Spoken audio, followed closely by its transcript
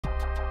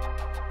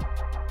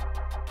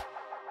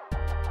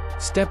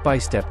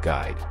Step-by-step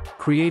guide.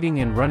 Creating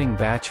and running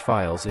batch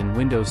files in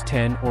Windows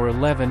 10 or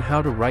 11. How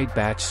to write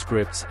batch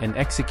scripts and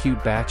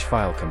execute batch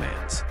file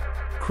commands.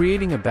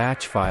 Creating a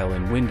batch file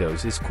in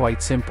Windows is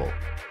quite simple.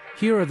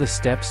 Here are the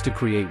steps to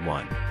create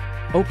one.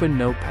 Open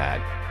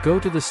Notepad,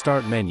 go to the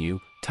Start menu,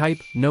 type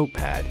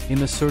Notepad in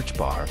the search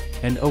bar,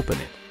 and open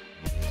it.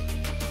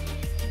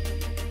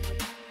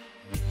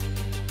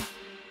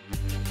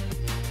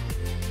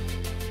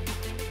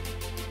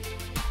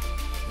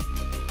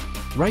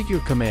 Write your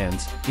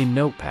commands. In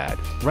Notepad,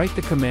 write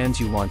the commands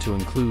you want to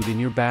include in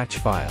your batch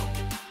file.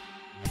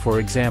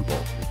 For example,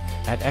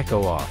 at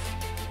echo off.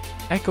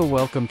 Echo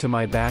welcome to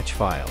my batch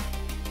file.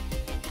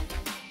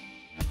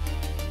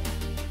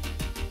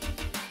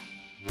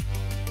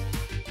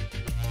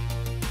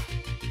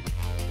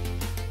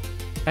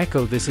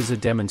 Echo this is a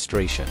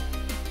demonstration.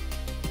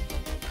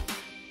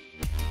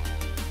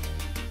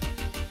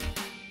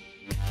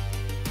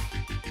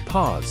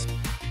 Pause.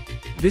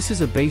 This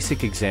is a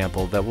basic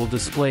example that will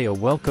display a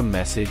welcome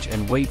message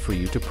and wait for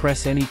you to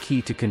press any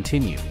key to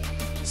continue.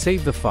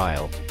 Save the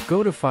file,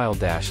 go to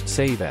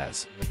File-Save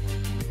As.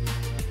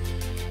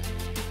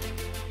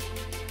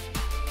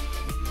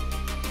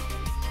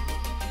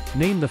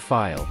 Name the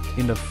file.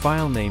 In the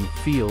File Name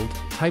field,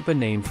 type a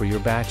name for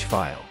your batch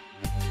file.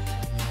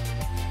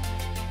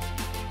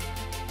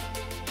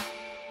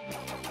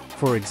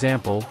 For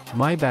example,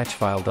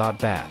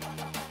 mybatchfile.bat.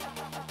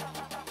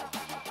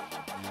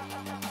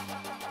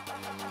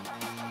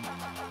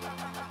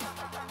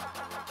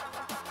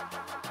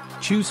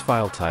 Choose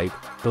File Type.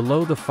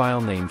 Below the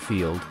File Name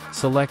field,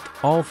 select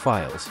All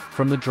Files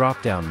from the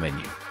drop-down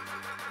menu.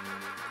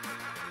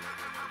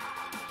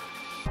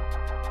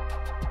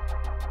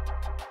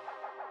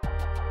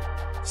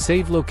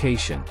 Save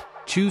location.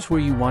 Choose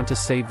where you want to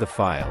save the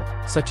file,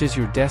 such as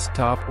your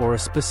desktop or a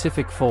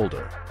specific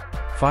folder.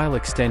 File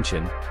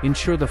extension.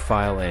 Ensure the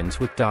file ends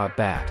with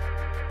 .bat.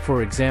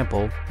 For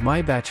example,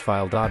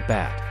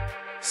 mybatchfile.bat.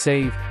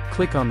 Save.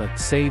 Click on the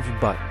Save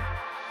button.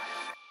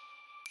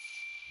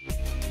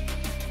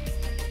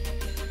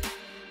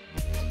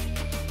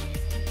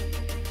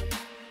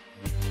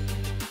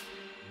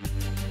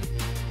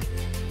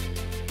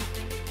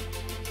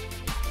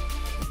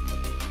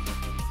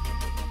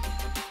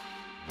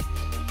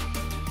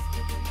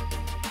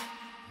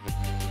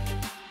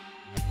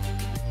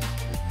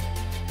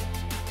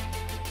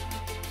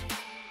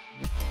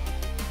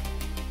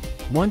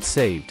 Once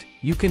saved,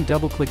 you can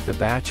double-click the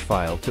batch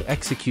file to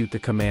execute the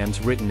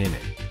commands written in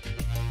it.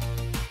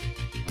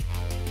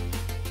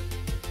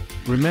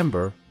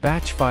 Remember,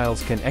 batch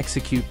files can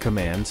execute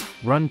commands,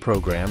 run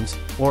programs,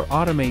 or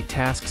automate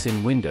tasks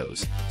in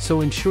Windows,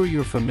 so ensure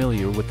you're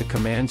familiar with the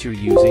commands you're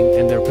using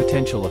and their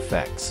potential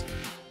effects.